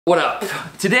What up?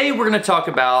 Today we're going to talk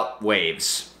about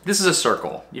waves. This is a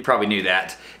circle. You probably knew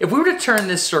that. If we were to turn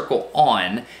this circle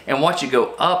on and watch it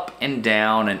go up and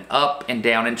down and up and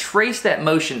down and trace that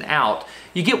motion out,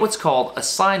 you get what's called a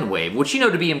sine wave, which you know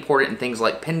to be important in things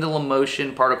like pendulum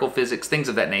motion, particle physics, things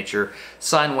of that nature.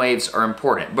 Sine waves are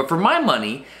important. But for my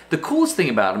money, the coolest thing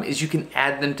about them is you can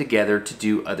add them together to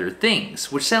do other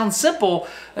things, which sounds simple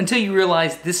until you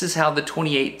realize this is how the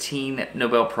 2018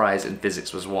 Nobel Prize in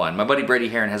Physics was won. My buddy Brady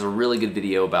has a really good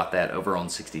video about that over on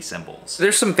 60 Symbols.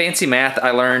 There's some fancy math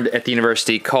I learned at the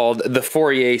university called the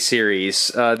Fourier Series.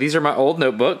 These are my old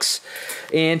notebooks.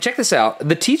 And check this out.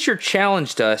 The teacher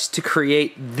challenged us to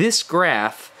create this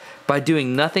graph by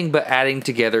doing nothing but adding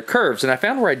together curves. And I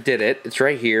found where I did it. It's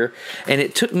right here. And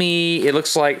it took me, it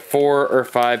looks like 4 or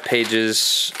 5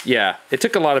 pages. Yeah, it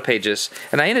took a lot of pages.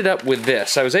 And I ended up with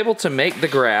this. I was able to make the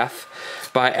graph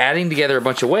by adding together a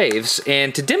bunch of waves,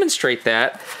 and to demonstrate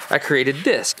that, I created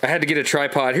this. I had to get a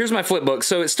tripod. Here's my flip book.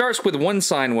 So it starts with one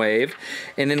sine wave,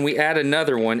 and then we add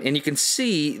another one, and you can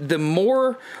see the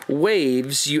more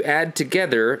waves you add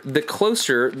together, the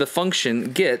closer the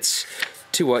function gets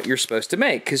to what you're supposed to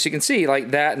make. Because you can see,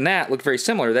 like, that and that look very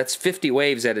similar. That's 50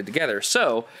 waves added together.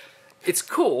 So it's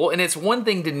cool, and it's one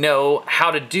thing to know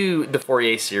how to do the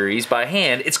Fourier series by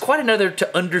hand. It's quite another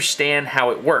to understand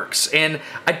how it works. And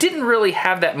I didn't really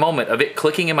have that moment of it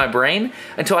clicking in my brain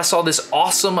until I saw this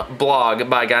awesome blog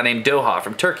by a guy named Doga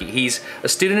from Turkey. He's a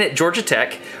student at Georgia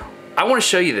Tech. I want to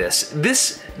show you this.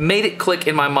 This made it click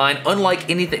in my mind unlike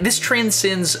anything. This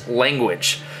transcends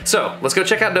language. So let's go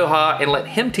check out Doga and let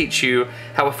him teach you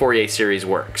how a Fourier series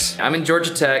works. I'm in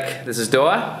Georgia Tech. This is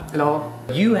Doga. Hello.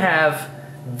 You have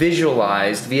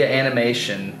visualized via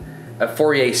animation a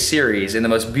Fourier series in the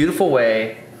most beautiful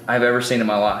way I've ever seen in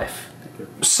my life.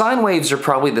 Sine waves are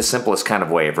probably the simplest kind of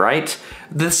wave, right?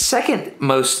 The second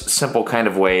most simple kind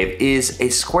of wave is a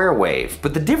square wave,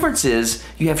 but the difference is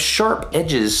you have sharp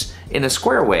edges in a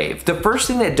square wave. The first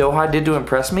thing that Doga did to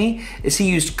impress me is he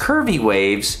used curvy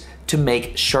waves to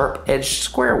make sharp-edged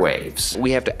square waves.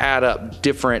 We have to add up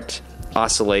different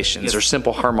oscillations, or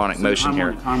simple harmonic motion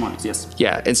here. Harmonics, yes.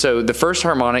 Yeah, and so the first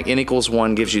harmonic, n equals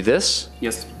 1, gives you this?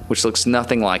 Yes. Which looks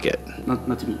nothing like it.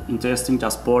 Nothing interesting,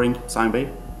 just boring sine wave.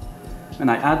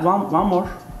 And I add one more.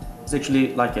 It's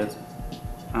actually like it.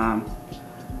 I'm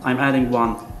adding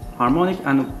one harmonic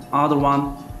and other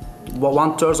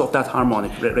one-third of that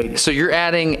harmonic radius. So you're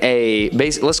adding a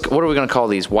base. What are we going to call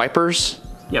these? Wipers?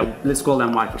 Yeah, let's call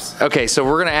them wipers. Okay, so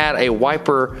we're going to add a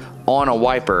wiper on a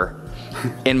wiper.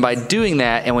 And by doing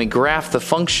that, and we graph the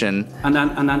function, and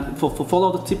then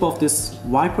follow the tip of this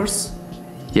wipers.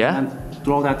 Yeah. And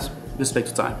draw that respect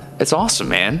to time. It's awesome,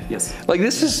 man. Yes. Like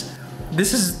this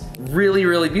is really,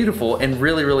 really beautiful and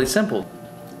really, really simple.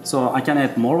 So I can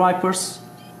add more wipers,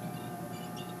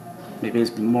 maybe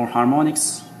more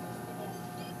harmonics,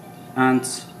 and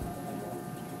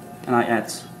I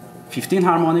add 15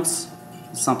 harmonics.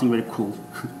 It's something very cool.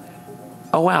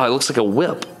 Oh wow, it looks like a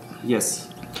whip. Yes.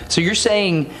 So you're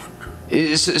saying,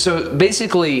 so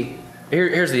basically,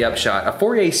 here's the upshot. A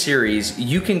Fourier series,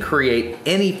 you can create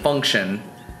any function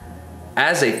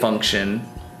as a function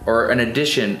or an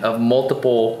addition of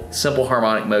multiple simple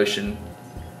harmonic motion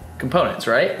components,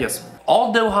 right? Yes.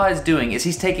 All Doga is doing is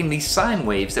he's taking these sine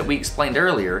waves that we explained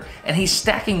earlier and he's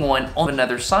stacking one on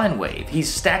another sine wave.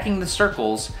 He's stacking the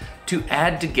circles to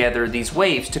add together these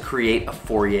waves to create a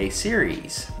Fourier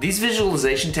series. These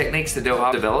visualization techniques that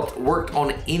Doga developed worked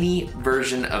on any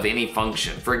version of any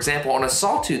function. For example, on a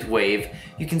sawtooth wave,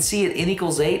 you can see at n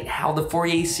equals 8 how the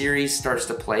Fourier series starts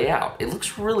to play out. It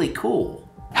looks really cool.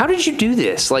 How did you do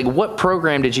this? Like, what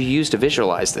program did you use to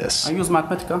visualize this? I use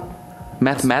Mathematica.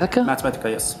 Mathematica?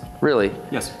 Mathematica, yes. Really?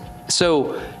 Yes.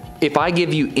 So, if I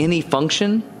give you any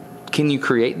function, can you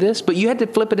create this? But you had to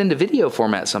flip it into video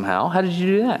format somehow. How did you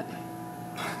do that?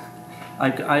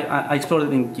 I explored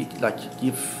it in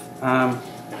GIF.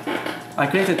 I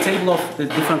created a table of the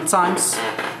different times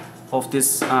of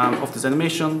this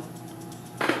animation,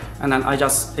 and then I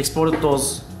just exported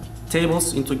those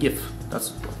tables into GIF.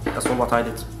 That's what I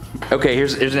did. Okay,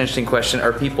 here's an interesting question.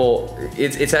 Are people?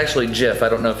 It's actually GIF. I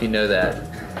don't know if you know that.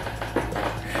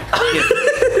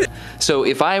 So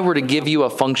if I were to give you a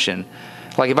function,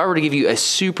 like if I were to give you a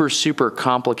super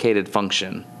complicated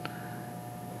function,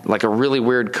 like a really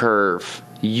weird curve,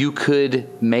 you could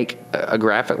make a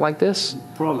graphic like this?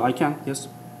 Probably, I can, yes.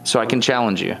 So I can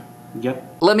challenge you.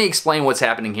 Yep. Let me explain what's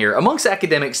happening here. Amongst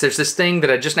academics, there's this thing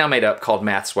that I just now made up called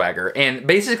math swagger. And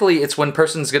basically, it's when a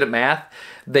person's good at math,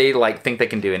 they think they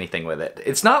can do anything with it.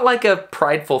 It's not like a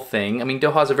prideful thing. I mean,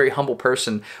 Doga's a very humble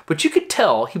person, but you could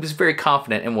tell he was very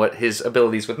confident in what his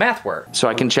abilities with math were. So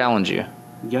I can challenge you.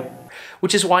 Yep.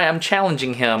 which is why I'm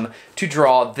challenging him to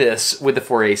draw this with the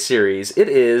Fourier series. It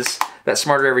is that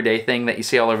smarter everyday thing that you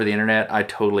see all over the internet. I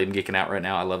totally am geeking out right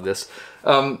now. I love this.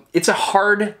 It's a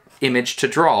hard image to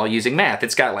draw using math.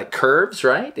 It's got like curves,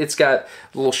 right? It's got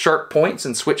little sharp points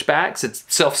and switchbacks. It's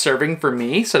self-serving for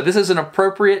me. So this is an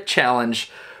appropriate challenge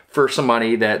for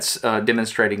somebody that's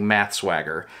demonstrating math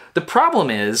swagger. The problem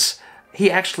is he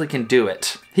actually can do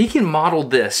it. He can model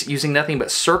this using nothing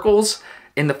but circles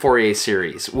in the Fourier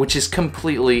series, which is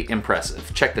completely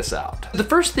impressive. Check this out. The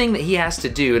first thing that he has to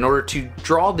do in order to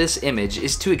draw this image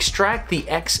is to extract the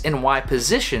X and Y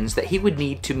positions that he would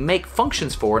need to make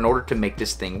functions for in order to make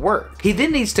this thing work. He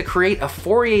then needs to create a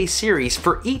Fourier series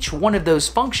for each one of those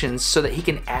functions so that he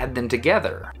can add them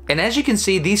together. And as you can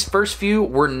see, these first few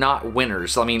were not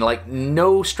winners. I mean, like,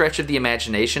 no stretch of the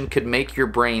imagination could make your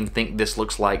brain think this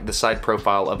looks like the side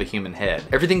profile of a human head.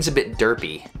 Everything's a bit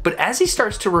derpy. But as he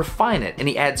starts to refine it and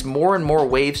he adds more and more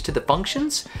waves to the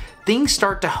functions, things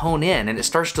start to hone in and it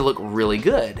starts to look really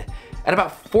good. At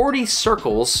about 40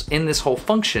 circles in this whole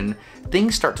function,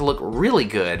 things start to look really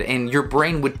good and your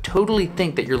brain would totally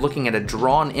think that you're looking at a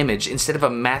drawn image instead of a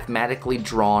mathematically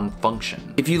drawn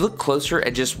function. If you look closer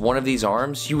at just one of these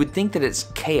arms, you would think that it's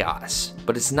chaos,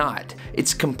 but it's not.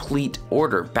 It's complete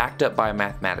order backed up by a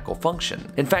mathematical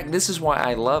function. In fact, this is why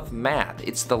I love math.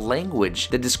 It's the language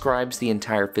that describes the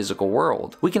entire physical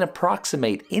world. We can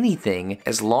approximate anything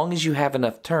as long as you have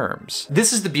enough terms.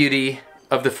 This is the beauty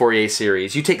of the Fourier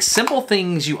series. You take simple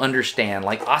things you understand,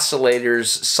 like oscillators,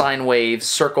 sine waves,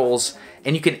 circles,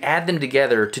 and you can add them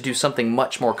together to do something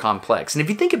much more complex. And if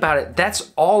you think about it,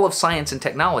 that's all of science and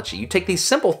technology. You take these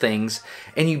simple things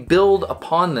and you build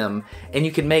upon them and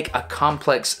you can make a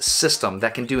complex system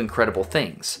that can do incredible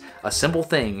things. A simple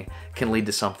thing can lead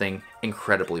to something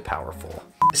incredibly powerful.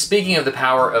 Speaking of the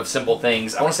power of simple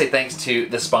things, I want to say thanks to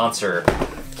the sponsor,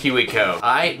 KiwiCo.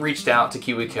 I reached out to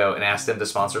KiwiCo and asked them to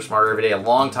sponsor Smarter Every Day a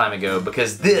long time ago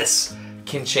because this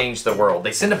can change the world.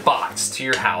 They send a box to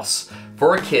your house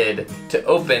for a kid to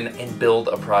open and build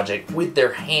a project with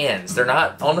their hands. They're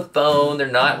not on a phone, they're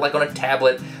not like on a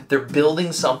tablet, they're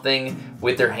building something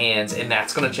with their hands, and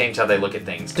that's gonna change how they look at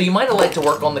things. So you might elect to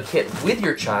work on the kit with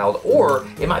your child, or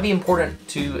it might be important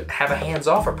to have a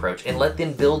hands-off approach and let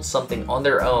them build something on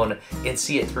their own and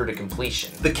see it through to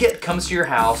completion. The kit comes to your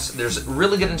house, there's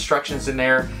really good instructions in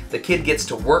there, the kid gets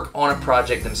to work on a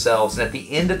project themselves, and at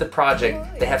the end of the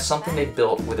project, they have something they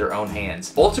built with their own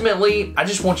hands. Ultimately, I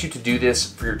just want you to do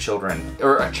this for your children,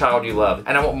 or a child you love,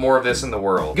 and I want more of this in the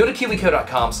world. Go to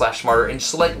kiwico.com/smarter and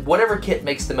select whatever kit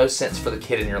makes the most sense for the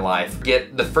kid in your life.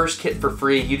 Get the first kit for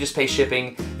free, you just pay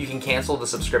shipping, you can cancel the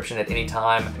subscription at any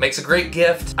time. It makes a great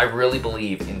gift. I really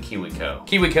believe in KiwiCo.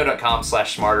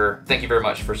 kiwico.com/smarter. Thank you very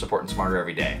much for supporting Smarter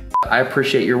Every Day. I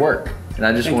appreciate your work, and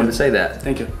I just wanted to say that.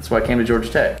 Thank you. That's why I came to Georgia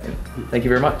Tech. Thank you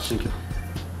very much. Thank you.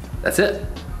 That's it.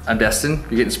 I'm Destin.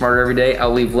 You're getting smarter every day.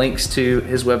 I'll leave links to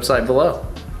his website below.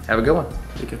 Have a good one.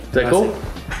 Thank you. Is that cool?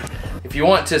 If you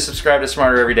want to subscribe to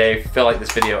Smarter Every Day, if you feel like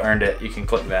this video earned it, you can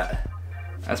click that.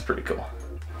 That's pretty cool.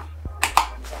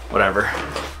 Whatever.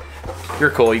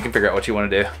 You're cool. You can figure out what you want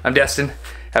to do. I'm Destin.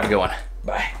 Have a good one.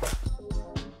 Bye.